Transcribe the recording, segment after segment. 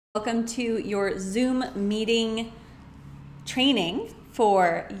Welcome to your Zoom meeting training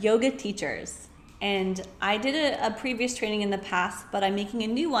for yoga teachers. And I did a previous training in the past, but I'm making a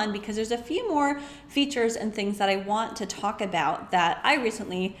new one because there's a few more features and things that I want to talk about that I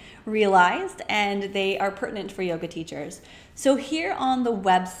recently realized, and they are pertinent for yoga teachers. So here on the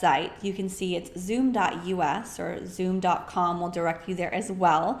website, you can see it's zoom.us, or zoom.com will direct you there as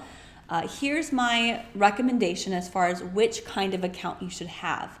well. Here's my recommendation as far as which kind of account you should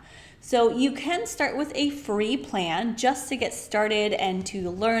have. So you can start with a free plan just to get started and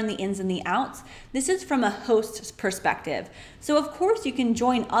to learn the ins and the outs. This is from a host's perspective. So of course you can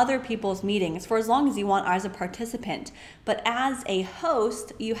join other people's meetings for as long as you want as a participant. But as a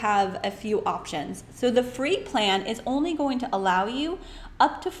host, you have a few options. So the free plan is only going to allow you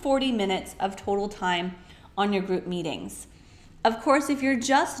up to 40 minutes of total time on your group meetings. Of course, if you're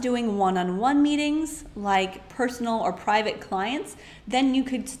just doing one-on-one meetings, like personal or private clients, then you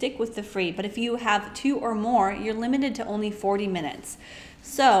could stick with the free. But if you have 2 or more, you're limited to only 40 minutes.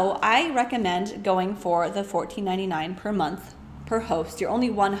 So I recommend going for the $14.99 per month per host. You're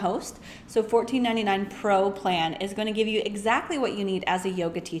only one host, so $14.99 Pro plan is going to give you exactly what you need as a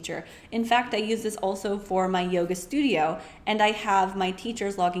yoga teacher. In fact, I use this also for my yoga studio, and I have my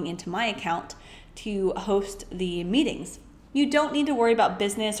teachers logging into my account to host the meetings. You don't need to worry about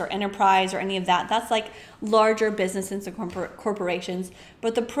business or enterprise or any of that. That's like larger businesses and corporations.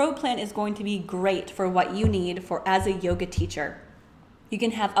 But the Pro plan is going to be great for what you need for as a yoga teacher. You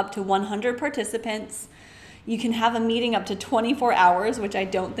can have up to 100 participants. You can have a meeting up to 24 hours, which I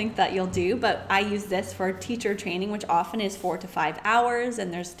don't think that you'll do, but I use this for teacher training, which often is 4 to 5 hours,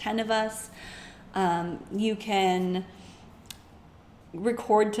 and there's 10 of us. You can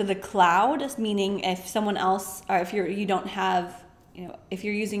record to the cloud, meaning if someone else, or if you don't have, if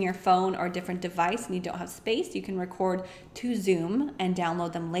you're using your phone or a different device and you don't have space, you can record to Zoom and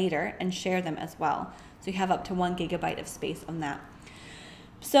download them later and share them as well. So you have up to 1 gigabyte of space on that.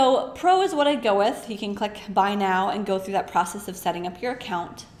 So Pro is what I'd go with. You can click buy now and go through that process of setting up your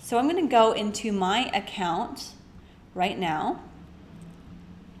account. So I'm going to go into my account right now.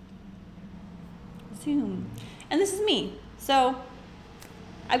 Zoom. And this is me. So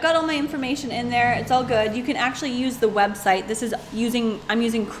I've got all my information in there. It's all good. You can actually use the website. I'm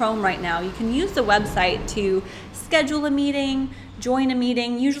using Chrome right now. You can use the website to schedule a meeting, join a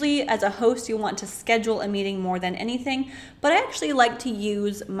meeting. Usually as a host, you want to schedule a meeting more than anything, but I actually like to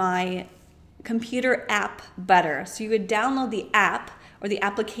use my computer app better. So you would download the app or the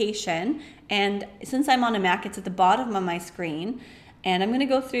application, and since I'm on a Mac, it's at the bottom of my screen, and I'm gonna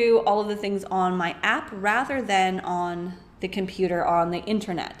go through all of the things on my app rather than on the computer or on the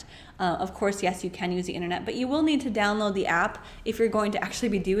internet. Of course, yes, you can use the internet, but you will need to download the app if you're going to actually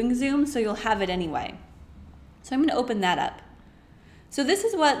be doing Zoom, so you'll have it anyway. So I'm gonna open that up. So this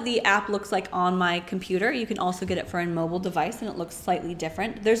is what the app looks like on my computer. You can also get it for a mobile device and it looks slightly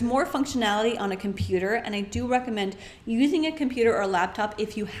different. There's more functionality on a computer, and I do recommend using a computer or a laptop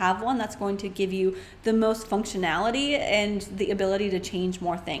if you have one. That's going to give you the most functionality and the ability to change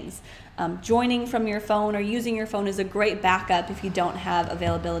more things. Joining from your phone or using your phone is a great backup if you don't have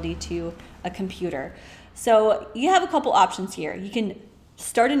availability to a computer. So you have a couple options here. You can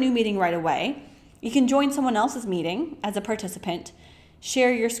start a new meeting right away. You can join someone else's meeting as a participant,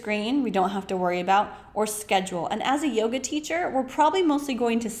 share your screen, we don't have to worry about, or schedule. And as a yoga teacher, we're probably mostly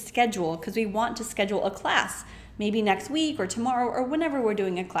going to schedule because we want to schedule a class, maybe next week or tomorrow or whenever we're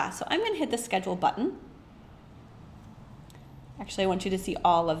doing a class. So I'm going to hit the schedule button. Actually, I want you to see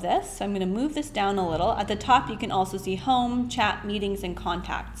all of this. So I'm going to move this down a little. At the top, you can also see home, chat, meetings, and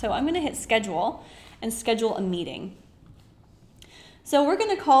contact. So I'm going to hit schedule and schedule a meeting. So we're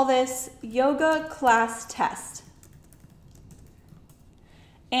going to call this yoga class test.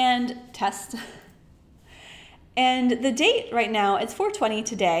 And test. And the date right now, it's 4/20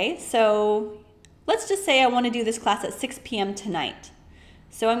 today. So let's just say I want to do this class at 6 p.m. tonight.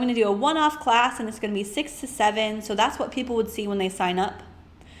 So I'm going to do a one-off class, and it's going to be 6 to 7. So that's what people would see when they sign up.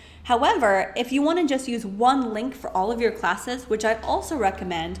 However, if you want to just use one link for all of your classes, which I also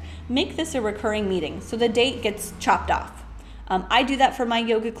recommend, make this a recurring meeting so the date gets chopped off. I do that for my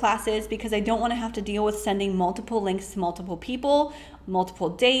yoga classes because I don't want to have to deal with sending multiple links to multiple people, multiple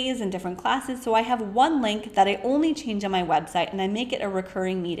days and different classes. So I have one link that I only change on my website, and I make it a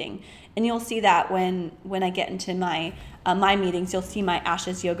recurring meeting. And you'll see that when I get into my meetings, you'll see my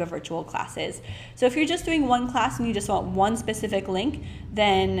Ashes Yoga virtual classes. So if you're just doing one class and you just want one specific link,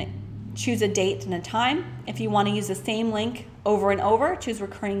 then choose a date and a time. If you want to use the same link over and over, choose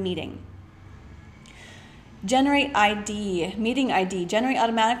recurring meeting. Generate ID, meeting ID, generate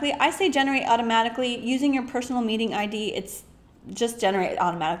automatically. I say generate automatically. Using your personal meeting ID, it's just generate it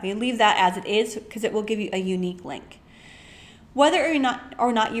automatically. Leave that as it is because it will give you a unique link. Whether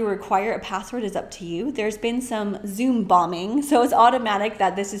or not you require a password is up to you. There's been some Zoom bombing, so it's automatic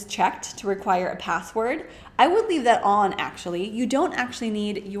that this is checked to require a password. I would leave that on actually. You don't actually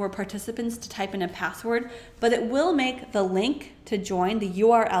need your participants to type in a password, but it will make the link to join, the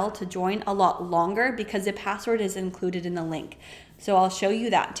URL to join, a lot longer because the password is included in the link. So I'll show you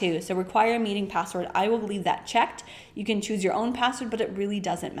that too. So require a meeting password, I will leave that checked. You can choose your own password, but it really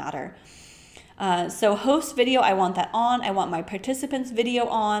doesn't matter. So host video, I want that on. I want my participants video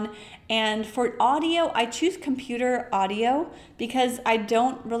on. And for audio, I choose computer audio because I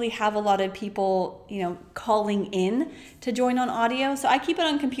don't really have a lot of people, calling in to join on audio. So I keep it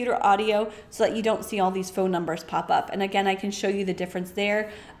on computer audio so that you don't see all these phone numbers pop up. And again, I can show you the difference there.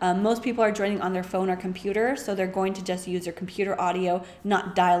 Most people are joining on their phone or computer, so they're going to just use their computer audio,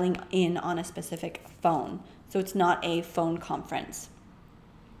 not dialing in on a specific phone. So it's not a phone conference.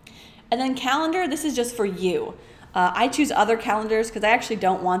 And then calendar, this is just for you. I choose other calendars because I actually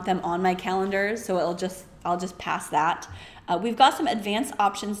don't want them on my calendars, so I'll just pass that. We've got some advanced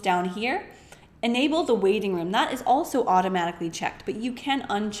options down here. Enable the waiting room. That is also automatically checked, but you can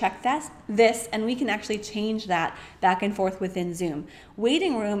uncheck this, and we can actually change that back and forth within Zoom.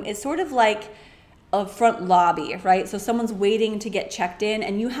 Waiting room is sort of like a front lobby, right? So someone's waiting to get checked in,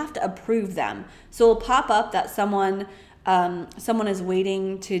 and you have to approve them. So it'll pop up that someone is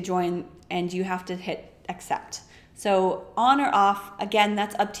waiting to join and you have to hit accept. So on or off, again,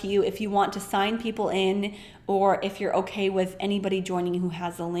 that's up to you if you want to sign people in or if you're okay with anybody joining who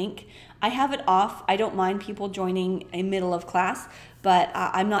has a link. I have it off. I don't mind people joining in middle of class, but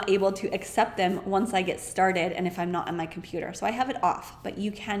I'm not able to accept them once I get started and if I'm not on my computer. So I have it off, but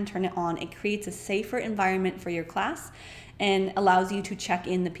you can turn it on. It creates a safer environment for your class and allows you to check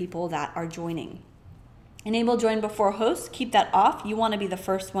in the people that are joining. Enable join before host, keep that off. You want to be the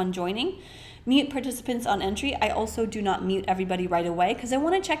first one joining. Mute participants on entry. I also do not mute everybody right away because I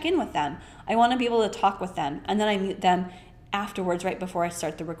want to check in with them. I want to be able to talk with them, and then I mute them afterwards right before I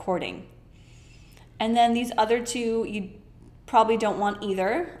start the recording. And then these other two, you probably don't want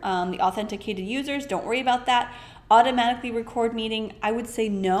either. The authenticated users, don't worry about that. Automatically record meeting, I would say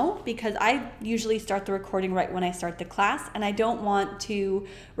no, because I usually start the recording right when I start the class, and I don't want to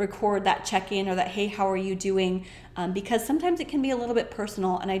record that check-in or that, hey, how are you doing? Because sometimes it can be a little bit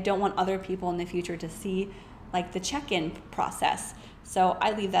personal, and I don't want other people in the future to see like the check-in process. So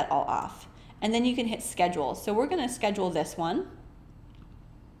I leave that all off. And then you can hit schedule. So we're gonna schedule this one.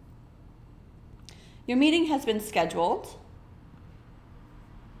 Your meeting has been scheduled.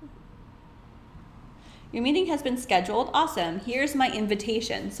 Your meeting has been scheduled. Awesome. Here's my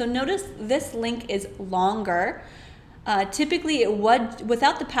invitation. So notice this link is longer. Typically it would,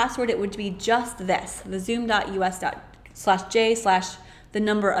 without the password, it would be just this, the zoom.us/j/ the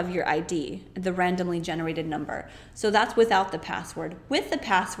number of your ID, the randomly generated number. So that's without the password. With the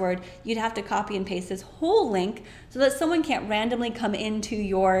password, you'd have to copy and paste this whole link so that someone can't randomly come into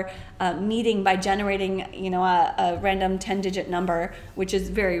your meeting by generating, a random 10-digit number, which is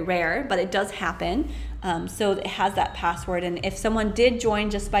very rare, but it does happen. So it has that password. And if someone did join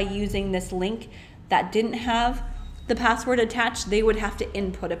just by using this link that didn't have the password attached, they would have to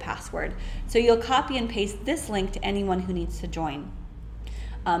input a password. So you'll copy and paste this link to anyone who needs to join.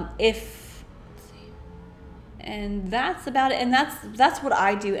 And that's about it. And that's what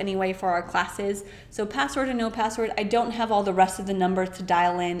I do anyway for our classes. So password or no password, I don't have all the rest of the numbers to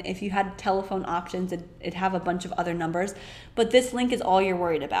dial in. If you had telephone options, it'd have a bunch of other numbers, but this link is all you're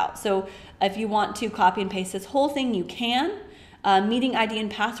worried about. So if you want to copy and paste this whole thing, you can. Meeting ID and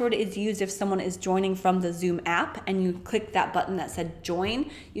password is used if someone is joining from the Zoom app and you click that button that said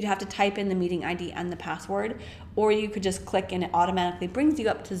join. You'd have to type in the meeting ID and the password, or you could just click and it automatically brings you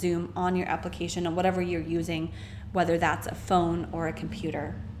up to Zoom on your application or whatever you're using, whether that's a phone or a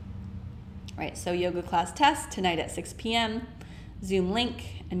computer. Right, so yoga class test tonight at 6 p.m., Zoom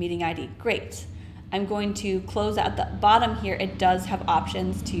link and meeting ID, great. I'm going to close at the bottom here. It does have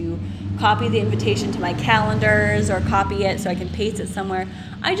options to copy the invitation to my calendars or copy it so I can paste it somewhere.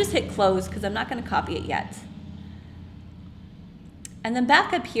 I just hit close because I'm not going to copy it yet. And then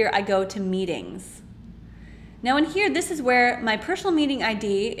back up here, I go to meetings. Now in here, this is where my personal meeting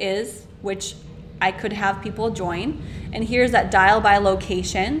ID is, which I could have people join. And here's that dial by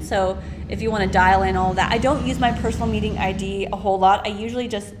location. So if you want to dial in all that, I don't use my personal meeting ID a whole lot. I usually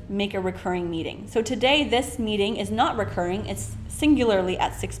just make a recurring meeting. So today, this meeting is not recurring. It's singularly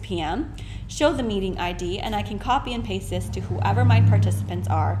at 6 p.m. Show the meeting ID, and I can copy and paste this to whoever my participants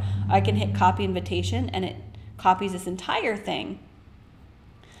are. I can hit copy invitation, and it copies this entire thing.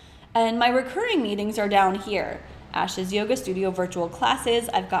 And my recurring meetings are down here. Ash's Yoga Studio virtual classes,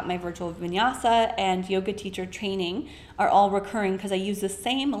 I've got my virtual vinyasa and yoga teacher training are all recurring because I use the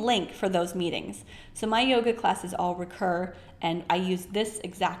same link for those meetings. So my yoga classes all recur, and I use this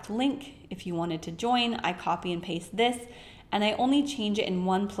exact link. If you wanted to join, I copy and paste this, and I only change it in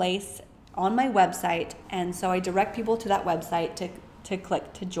one place on my website, and so I direct people to that website to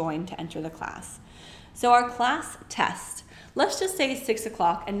click to join to enter the class. So our class test, let's just say 6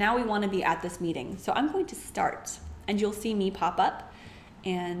 o'clock, and now we want to be at this meeting. So I'm going to start, and you'll see me pop up,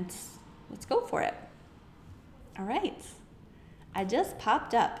 and let's go for it. All right, I just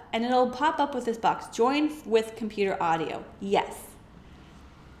popped up, and it'll pop up with this box, join with computer audio. Yes.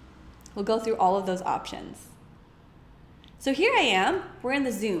 We'll go through all of those options. So here I am, we're in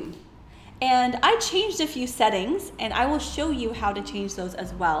the Zoom. And I changed a few settings, and I will show you how to change those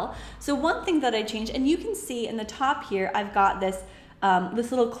as well. So one thing that I changed, and you can see in the top here, I've got this, this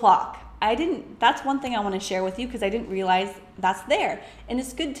little clock. That's one thing I want to share with you because I didn't realize that's there. And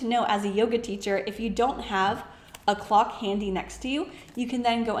it's good to know as a yoga teacher, if you don't have a clock handy next to you, you can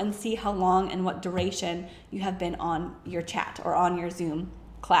then go and see how long and what duration you have been on your chat or on your Zoom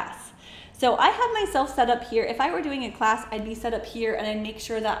class. So I have myself set up here. If I were doing a class, I'd be set up here, and I'd make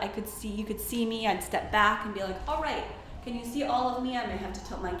sure that you could see me. I'd step back and be like, all right, can you see all of me? I may have to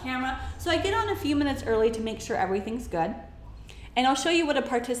tilt my camera. So I get on a few minutes early to make sure everything's good. And I'll show you what a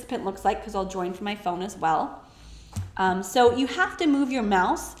participant looks like because I'll join from my phone as well. So you have to move your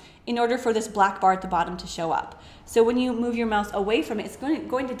mouse in order for this black bar at the bottom to show up. So when you move your mouse away from it, it's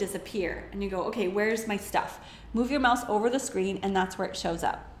going to disappear. And you go, okay, where's my stuff? Move your mouse over the screen, and that's where it shows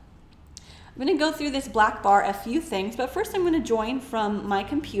up. I'm going to go through this black bar a few things, but first I'm going to join from my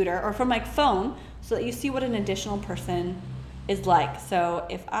computer or from my phone so that you see what an additional person is like. So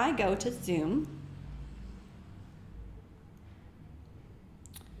if I go to Zoom,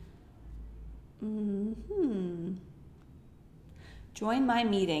 join my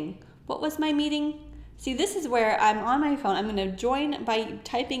meeting. What was my meeting? See, this is where I'm on my phone. I'm going to join by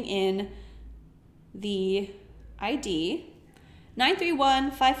typing in the ID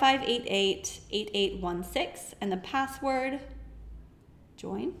 931-5588-8816 and the password,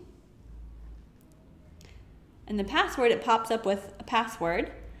 join. And the password, it pops up with a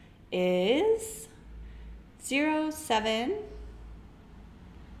password, is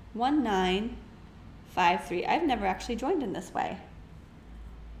 071953. I've never actually joined in this way.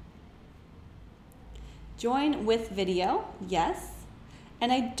 Join with video, yes.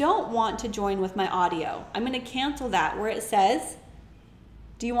 And I don't want to join with my audio. I'm going to cancel that where it says,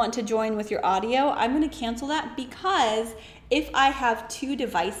 do you want to join with your audio? I'm going to cancel that because if I have two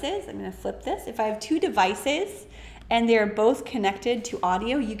devices, I'm going to flip this. If I have two devices and they're both connected to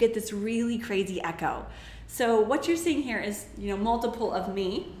audio, you get this really crazy echo. So what you're seeing here is, multiple of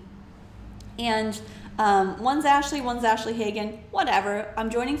me. And one's Ashley Hagen, whatever.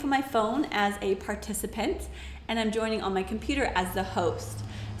 I'm joining from my phone as a participant, and I'm joining on my computer as the host.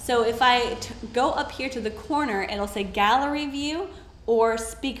 So if I go up here to the corner, it'll say gallery view or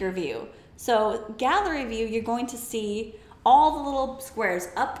speaker view. So gallery view, you're going to see all the little squares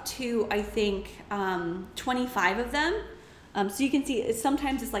up to, I think, 25 of them. So you can see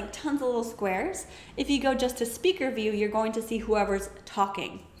sometimes it's like tons of little squares. If you go just to speaker view, you're going to see whoever's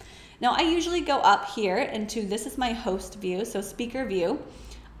talking. Now I usually go up here into, this is my host view, so speaker view.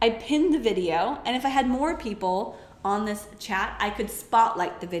 I pin the video, and if I had more people on this chat, I could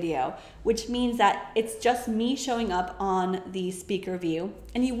spotlight the video, which means that it's just me showing up on the speaker view.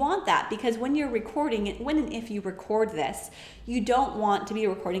 And you want that because when you're recording it, when and if you record this, you don't want to be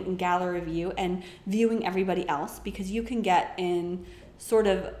recording in gallery view and viewing everybody else, because you can get in sort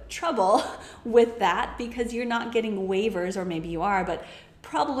of trouble with that because you're not getting waivers, or maybe you are, but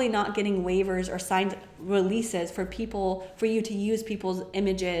probably not getting waivers or signed releases for you to use people's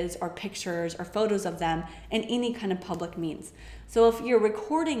images or pictures or photos of them in any kind of public means. So if you're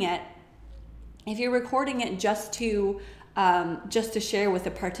recording it just to share with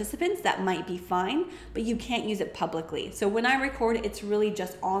the participants, that might be fine, but you can't use it publicly. So when I record, it's really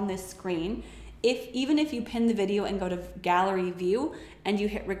just on this screen. Even if you pin the video and go to gallery view and you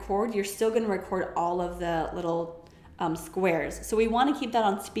hit record, you're still going to record all of the little squares. So we want to keep that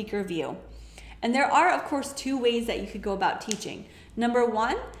on speaker view. And there are, of course, two ways that you could go about teaching. Number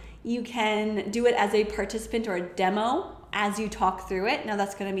one, you can do it as a participant or a demo as you talk through it. Now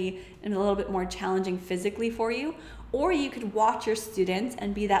that's going to be a little bit more challenging physically for you. Or you could watch your students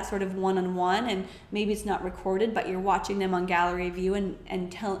and be that sort of one-on-one, and maybe it's not recorded, but you're watching them on gallery view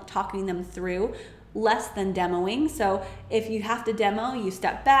and talking them through, less than demoing. So if you have to demo, you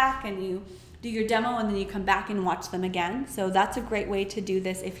step back and you do your demo and then you come back and watch them again. So that's a great way to do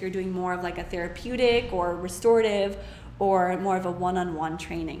this if you're doing more of like a therapeutic or restorative or more of a one-on-one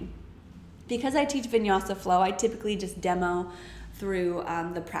training. Because I teach Vinyasa Flow, I typically just demo through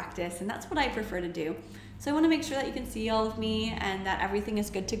the practice, and that's what I prefer to do. So I want to make sure that you can see all of me and that everything is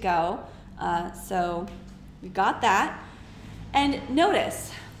good to go. So we got that. And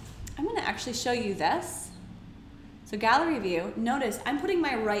notice, I'm going to actually show you this. So gallery view, notice I'm putting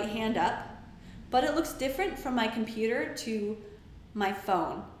my right hand up, but it looks different from my computer to my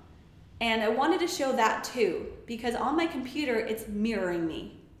phone. And I wanted to show that too, because on my computer, it's mirroring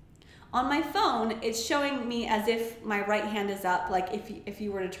me. On my phone, it's showing me as if my right hand is up, like if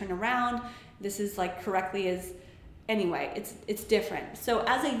you were to turn around, this is like correctly as, anyway, it's different. So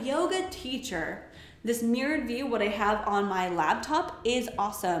as a yoga teacher, this mirrored view, what I have on my laptop is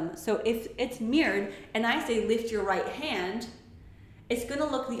awesome. So if it's mirrored and I say lift your right hand, it's gonna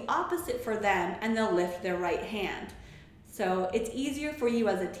look the opposite for them and they'll lift their right hand. So it's easier for you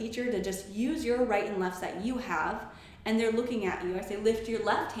as a teacher to just use your right and lefts that you have, and they're looking at you. I say lift your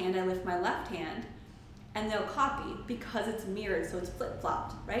left hand, I lift my left hand, and they'll copy because it's mirrored, so it's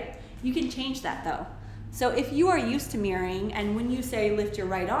flip-flopped, right? You can change that though. So if you are used to mirroring, and when you say lift your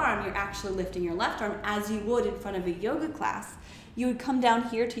right arm, you're actually lifting your left arm as you would in front of a yoga class, you would come down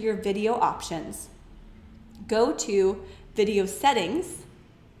here to your video options, go to video settings,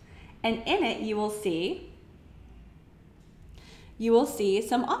 and in it you will see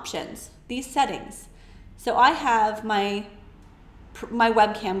some options, these settings. So I have my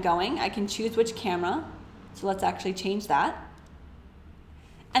webcam going. I can choose which camera. So let's actually change that.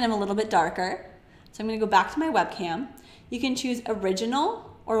 And I'm a little bit darker. So I'm going to go back to my webcam. You can choose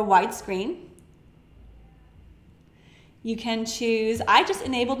original or widescreen. You can choose, I just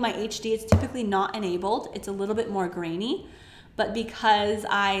enabled my HD. It's typically not enabled. It's a little bit more grainy, but because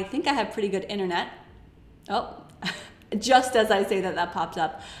I think I have pretty good internet, just as I say that, that pops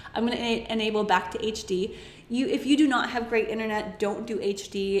up. I'm going to enable back to HD. If you do not have great internet, don't do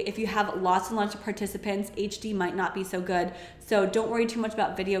HD. If you have lots and lots of participants, HD might not be so good. So don't worry too much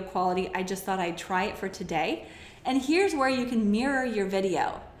about video quality. I just thought I'd try it for today. And here's where you can mirror your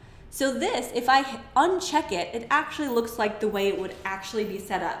video. So this, if I uncheck it, it actually looks like the way it would actually be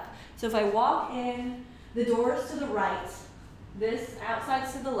set up. So if I walk in, the doors to the right, this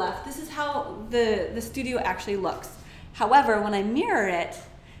outside's to the left, this is how the studio actually looks. However, when I mirror it,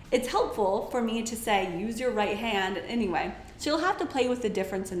 it's helpful for me to say, use your right hand anyway. So you'll have to play with the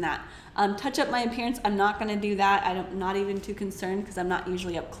difference in that. Touch up my appearance, I'm not gonna do that. I'm not even too concerned because I'm not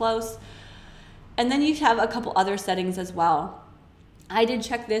usually up close. And then you have a couple other settings as well. I did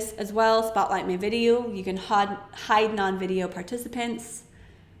check this as well, spotlight my video. You can hide non-video participants.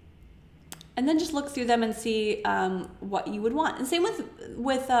 And then just look through them and see what you would want. And same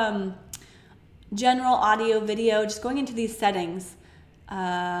with general audio, video, just going into these settings.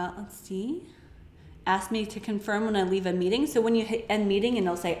 Let's see. Ask me to confirm when I leave a meeting. So when you hit end meeting and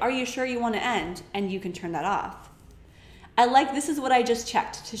it'll say, are you sure you want to end? And you can turn that off. This is what I just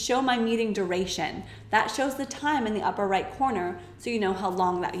checked to show my meeting duration. That shows the time in the upper right corner so you know how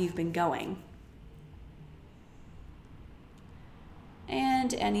long that you've been going.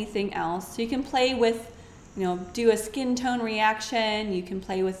 And anything else. So you can play with, do a skin tone reaction. You can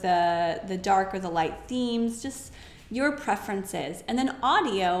play with the dark or the light themes, just your preferences. And then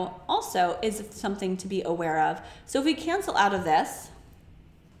audio also is something to be aware of. So if we cancel out of this,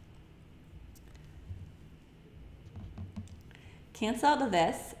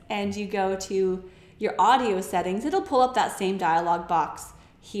 and you go to your audio settings, it'll pull up that same dialog box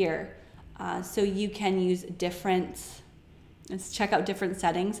here. So you can use let's check out different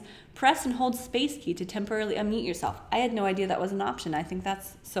settings. Press and hold space key to temporarily unmute yourself. I had no idea that was an option. I think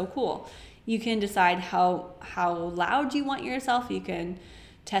that's so cool. You can decide how loud you want yourself. You can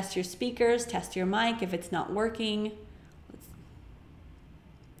test your speakers, test your mic if it's not working.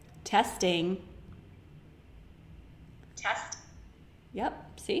 Testing. Test.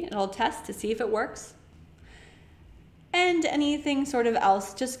 Yep, see, it'll test to see if it works. And anything sort of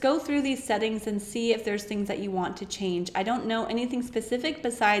else, just go through these settings and see if there's things that you want to change. I don't know anything specific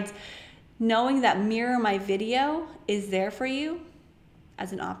besides knowing that mirror my video is there for you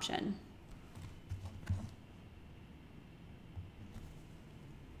as an option.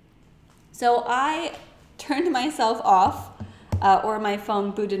 So I turned myself off, or my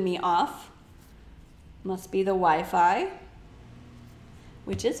phone booted me off. Must be the Wi-Fi,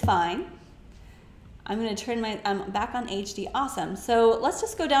 which is fine. I'm gonna turn I'm back on HD, awesome. So let's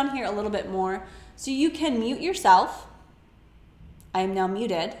just go down here a little bit more. So you can mute yourself. I am now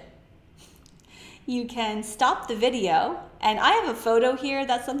muted. you can stop the video, and I have a photo here.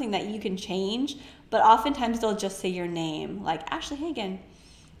 That's something that you can change, but oftentimes they'll just say your name, like Ashley Hagen.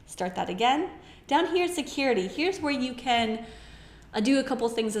 Start that again. Down here, security. Here's where you can do a couple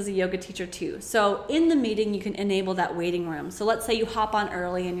things as a yoga teacher too. So in the meeting, you can enable that waiting room. So let's say you hop on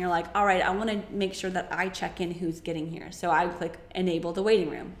early and you're like, all right, I want to make sure that I check in who's getting here. So I click enable the waiting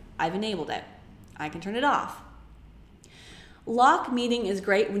room. I've enabled it. I can turn it off. Lock meeting is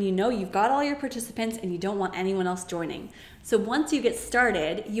great when you know you've got all your participants and you don't want anyone else joining. So once you get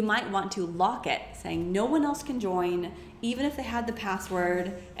started, you might want to lock it, saying no one else can join, even if they had the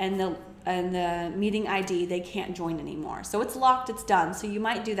password and the meeting ID, they can't join anymore. So it's locked, it's done. So you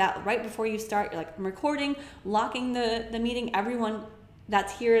might do that right before you start. You're like, I'm recording, locking the meeting. Everyone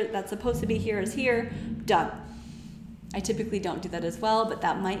that's here, that's supposed to be here is here, done. I typically don't do that as well, but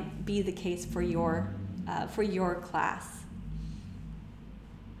that might be the case for your class.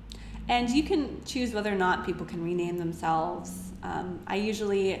 And you can choose whether or not people can rename themselves. I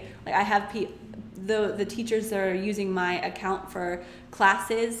usually, like I have the teachers that are using my account for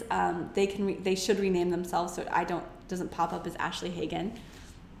classes, they should rename themselves so doesn't pop up as Ashley Hagen.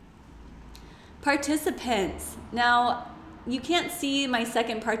 Participants. Now, you can't see my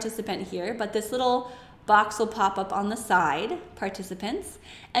second participant here, but this little box will pop up on the side, participants.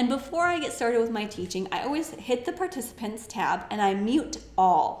 And before I get started with my teaching, I always hit the participants tab and I mute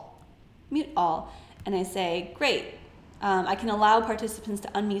all. Mute all, and I say, great. I can allow participants to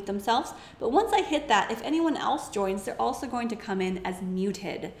unmute themselves, but once I hit that, if anyone else joins, they're also going to come in as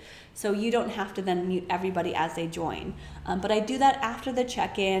muted. So you don't have to then mute everybody as they join. But I do that after the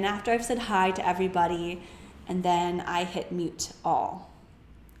check-in, after I've said hi to everybody, and then I hit mute all.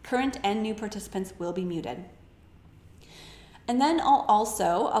 Current and new participants will be muted. And then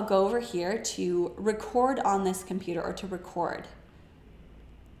I'll go over here to record on this computer or to record.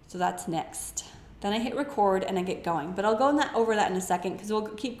 So that's next. Then I hit record and I get going, but I'll go over that in a second because we'll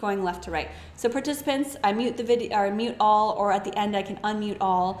keep going left to right. So participants, I mute the video or mute all, or at the end I can unmute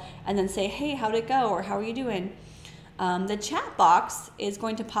all and then say, hey, how'd it go? Or how are you doing? The chat box is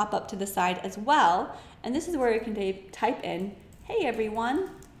going to pop up to the side as well. And this is where you can type in, hey everyone.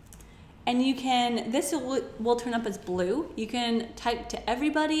 And you can, this will turn up as blue. You can type to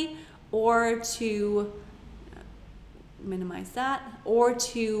everybody or to, minimize that, or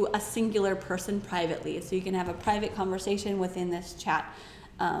to a singular person privately. So you can have a private conversation within this chat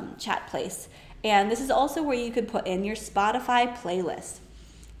place. And this is also where you could put in your Spotify playlist.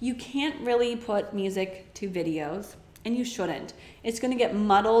 You can't really put music to videos, and you shouldn't. It's going to get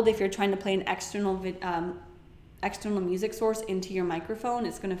muddled if you're trying to play an external music source into your microphone.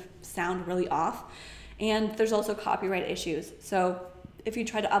 It's going to sound really off. And there's also copyright issues. So if you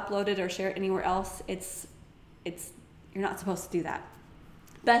try to upload it or share it anywhere else, you're not supposed to do that.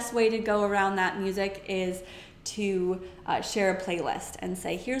 Best way to go around that music is to share a playlist and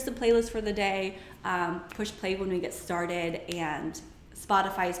say, here's the playlist for the day, push play when we get started, and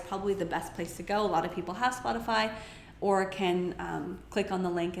Spotify is probably the best place to go. A lot of people have Spotify or can click on the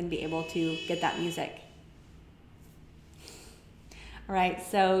link and be able to get that music. All right,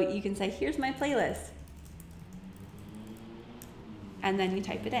 so you can say, here's my playlist. And then you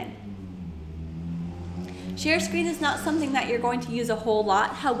type it in. Share screen is not something that you're going to use a whole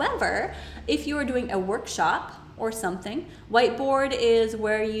lot. However, if you are doing a workshop or something, whiteboard is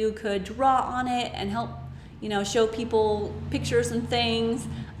where you could draw on it and help, show people pictures and things.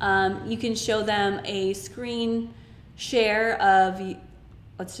 You can show them a screen share of,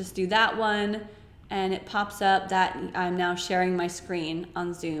 let's just do that one, and it pops up that I'm now sharing my screen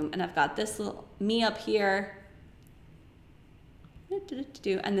on Zoom, and I've got this little me up here,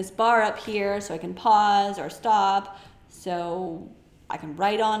 and this bar up here so I can pause or stop, so I can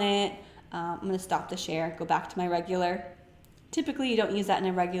write on it. I'm going to stop the share, go back to my regular. Typically you don't use that in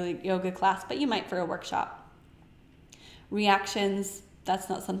a regular yoga class, but you might for a workshop. Reactions, that's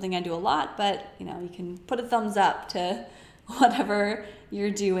not something I do a lot, but you can put a thumbs up to whatever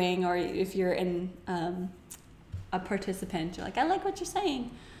you're doing, or if you're in a participant, you're like, I like what you're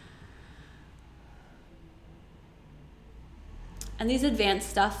saying. And these advanced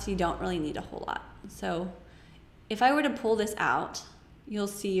stuff, you don't really need a whole lot. So if I were to pull this out, you'll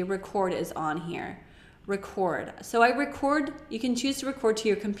see record is on here. Record. So I record, you can choose to record to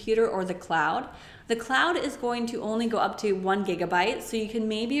your computer or the cloud. The cloud is going to only go up to 1 gigabyte. So you can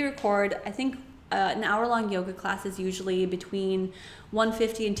maybe record, I think an hour-long yoga class is usually between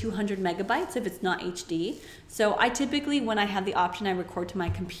 150 and 200 megabytes if it's not HD. So I typically, when I have the option, I record to my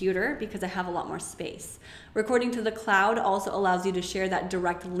computer because I have a lot more space. Recording to the cloud also allows you to share that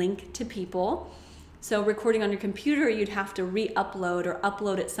direct link to people. So recording on your computer, you'd have to re-upload or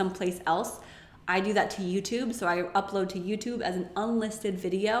upload it someplace else. I do that to YouTube, so I upload to YouTube as an unlisted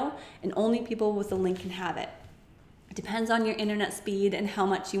video, and only people with the link can have it. It depends on your internet speed and how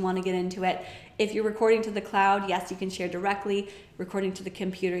much you want to get into it. If you're recording to the cloud, yes, you can share directly. Recording to the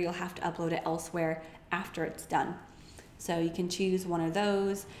computer, you'll have to upload it elsewhere after it's done. So you can choose one of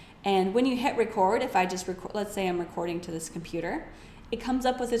those. And when you hit record, if I just record, let's say I'm recording to this computer, it comes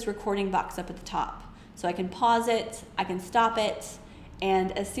up with this recording box up at the top. So I can pause it, I can stop it,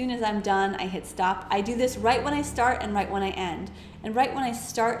 and as soon as I'm done, I hit stop. I do this right when I start and right when I end. And right when I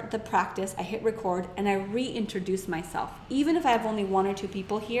start the practice, I hit record and I reintroduce myself. Even if I have only 1 or 2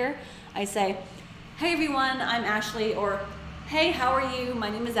 people here, I say, hey everyone, I'm Ashley, or hey, how are you? My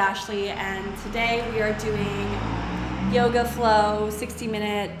name is Ashley, and today we are doing yoga flow, 60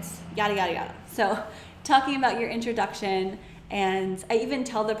 minutes, yada, yada, yada. So talking about your introduction. And I even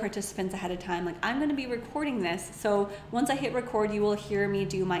tell the participants ahead of time, like, I'm gonna be recording this. So once I hit record, you will hear me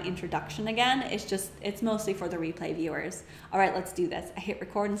do my introduction again. It's mostly for the replay viewers. All right, let's do this. I hit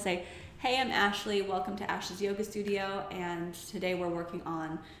record and say, hey, I'm Ashley, welcome to Ashley's Yoga Studio. And today we're working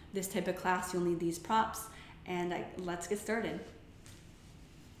on this type of class. You'll need these props, and let's get started.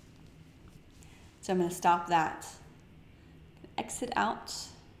 So I'm gonna stop that. Exit out,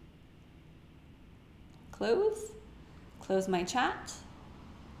 close my chat.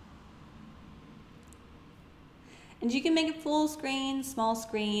 And you can make it full screen, small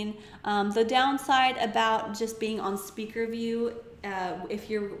screen. The downside about just being on speaker view, if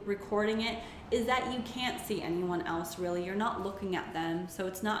you're recording it, is that you can't see anyone else really. You're not looking at them, so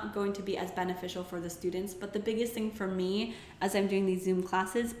it's not going to be as beneficial for the students. But the biggest thing for me as I'm doing these Zoom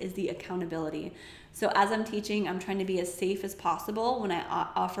classes is the accountability. So as I'm teaching, I'm trying to be as safe as possible when I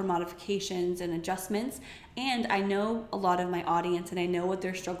offer modifications and adjustments. And I know a lot of my audience and I know what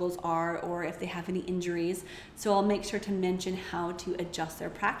their struggles are or if they have any injuries. So I'll make sure to mention how to adjust their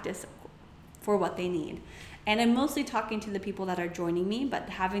practice for what they need. And I'm mostly talking to the people that are joining me, but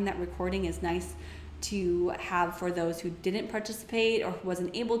having that recording is nice to have for those who didn't participate or who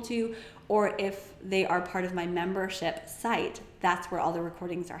wasn't able to, or if they are part of my membership site, that's where all the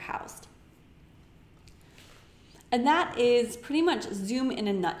recordings are housed. And that is pretty much Zoom in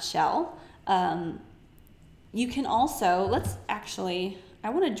a nutshell. You can also, I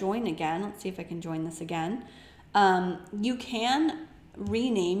want to join again. Let's see if I can join this again. You can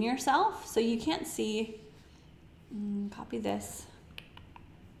rename yourself. So you can't see, copy this.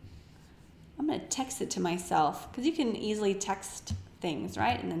 I'm going to text it to myself because you can easily text things,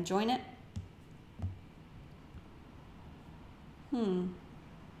 right? And then join it. Well,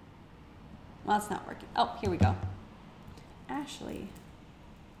 it's not working. Oh, here we go. Ashley.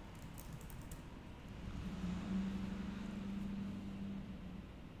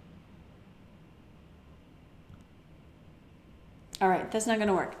 All right, that's not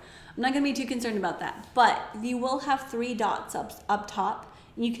gonna work. I'm not gonna be too concerned about that, but you will have 3 dots up top.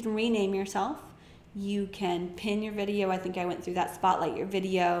 You can rename yourself. You can pin your video. I think I went through that, spotlight your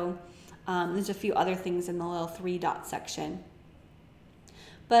video. There's a few other things in the little 3 dot section.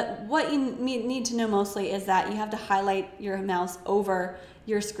 But what you need to know mostly is that you have to highlight your mouse over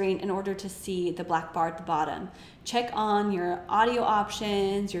your screen in order to see the black bar at the bottom. Check on your audio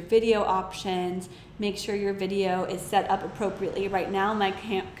options, your video options. Make sure your video is set up appropriately. Right now, my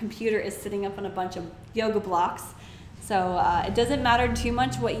computer is sitting up on a bunch of yoga blocks. So it doesn't matter too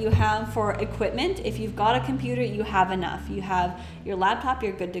much what you have for equipment. If you've got a computer, you have enough. You have your laptop,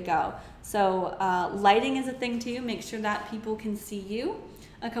 you're good to go. So lighting is a thing too. Make sure that people can see you.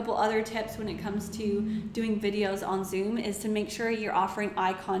 A couple other tips when it comes to doing videos on Zoom is to make sure you're offering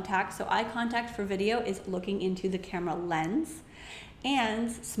eye contact. So eye contact for video is looking into the camera lens,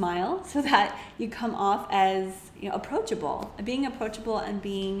 and smile so that you come off as, approachable. Being approachable and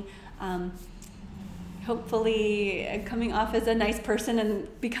being hopefully coming off as a nice person, and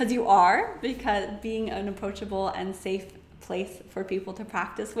because being an approachable and safe place for people to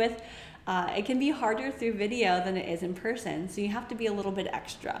practice with. It can be harder through video than it is in person. So you have to be a little bit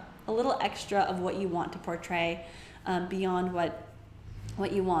extra, of what you want to portray beyond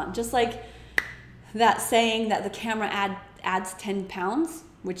what you want. Just like that saying that the camera adds 10 pounds,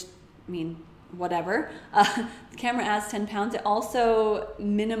 which, whatever. The camera adds 10 pounds. It also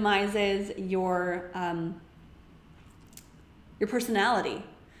minimizes your personality.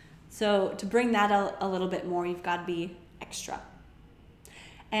 So to bring that a little bit more, you've got to be extra.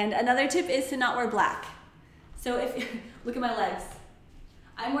 And another tip is to not wear black. So look at my legs.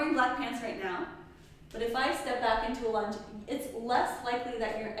 I'm wearing black pants right now, but if I step back into a lunge, it's less likely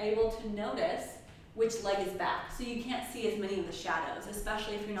that you're able to notice which leg is back. So you can't see as many of the shadows,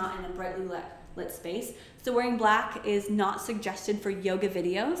 especially if you're not in a brightly lit space. So wearing black is not suggested for yoga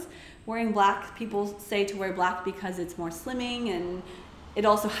videos. Wearing black, people say to wear black because it's more slimming and it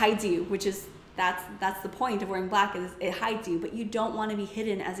also hides you, which is, that's the point of wearing black, is it hides you, but you don't want to be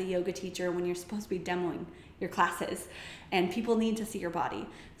hidden as a yoga teacher when you're supposed to be demoing your classes and people need to see your body.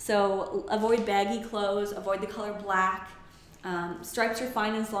 So avoid baggy clothes, avoid the color black. Stripes are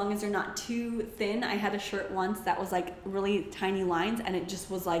fine as long as they're not too thin. I had a shirt once that was like really tiny lines and it just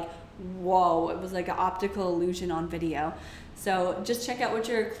was like, whoa, it was like an optical illusion on video. So just check out what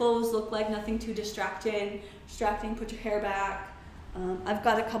your clothes look like, nothing too distracting, put your hair back. I've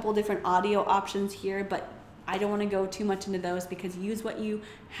got a couple different audio options here, but I don't want to go too much into those because use what you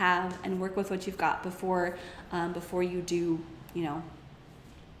have and work with what you've got before you do,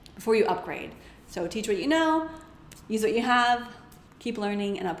 before you upgrade. So teach what you know, use what you have, keep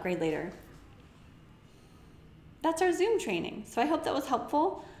learning, and upgrade later. That's our Zoom training. So I hope that was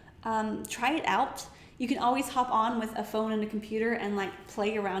helpful. Try it out. You can always hop on with a phone and a computer and like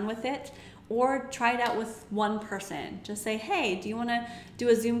play around with it, or try it out with one person. Just say, hey, do you want to do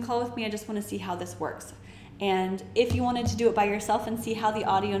a Zoom call with me? I just want to see how this works. And if you wanted to do it by yourself and see how the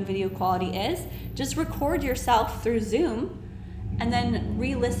audio and video quality is, just record yourself through Zoom and then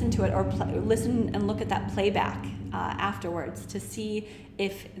re-listen to it, or listen and look at that playback afterwards to see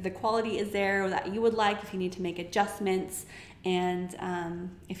if the quality is there that you would like, if you need to make adjustments, and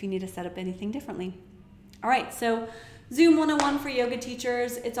if you need to set up anything differently. All right, so Zoom 101 for yoga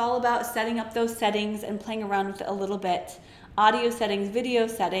teachers. It's all about setting up those settings and playing around with it a little bit. Audio settings, video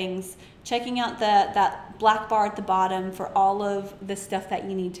settings, checking out that black bar at the bottom for all of the stuff that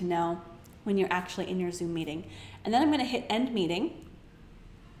you need to know when you're actually in your Zoom meeting. And then I'm gonna hit end meeting.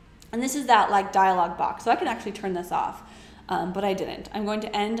 And this is that like dialog box. So I can actually turn this off, but I didn't. I'm going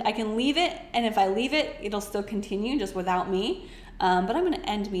to end, I can leave it, and if I leave it, it'll still continue just without me. But I'm gonna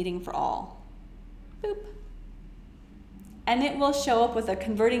end meeting for all. Boop. And it will show up with a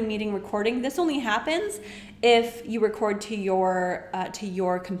converting meeting recording. This only happens if you record to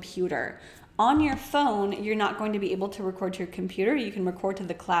your computer. On your phone, you're not going to be able to record to your computer. You can record to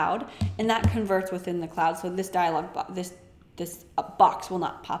the cloud, and that converts within the cloud. So this this box will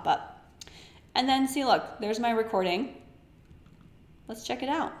not pop up. And then see, look, there's my recording. Let's check it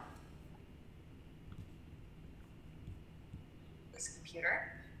out. This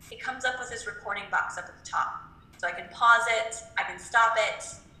computer, it comes up with this recording box up at the top. So I can pause it, I can stop it.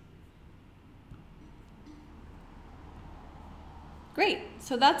 Great,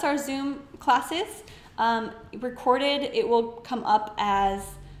 so that's our Zoom classes. Recorded, it will come up as,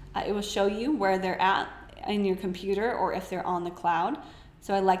 it will show you where they're at in your computer or if they're on the cloud.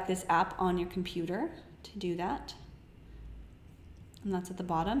 So I like this app on your computer to do that. And that's at the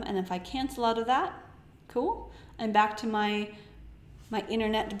bottom. And if I cancel out of that, cool. I'm back to my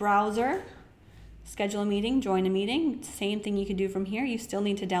internet browser. Schedule a meeting, join a meeting. Same thing you can do from here. You still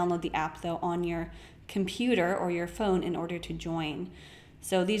need to download the app though on your computer or your phone in order to join.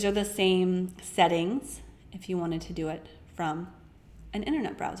 So these are the same settings if you wanted to do it from an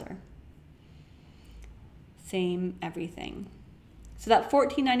internet browser. Same everything. So that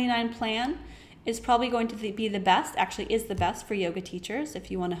 $14.99 plan is probably going to be the best, actually is the best for yoga teachers if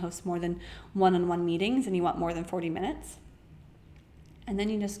you want to host more than one-on-one meetings and you want more than 40 minutes. And then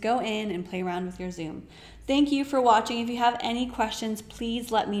you just go in and play around with your Zoom. Thank you for watching. If you have any questions,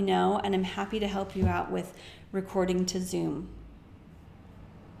 please let me know, and I'm happy to help you out with recording to Zoom.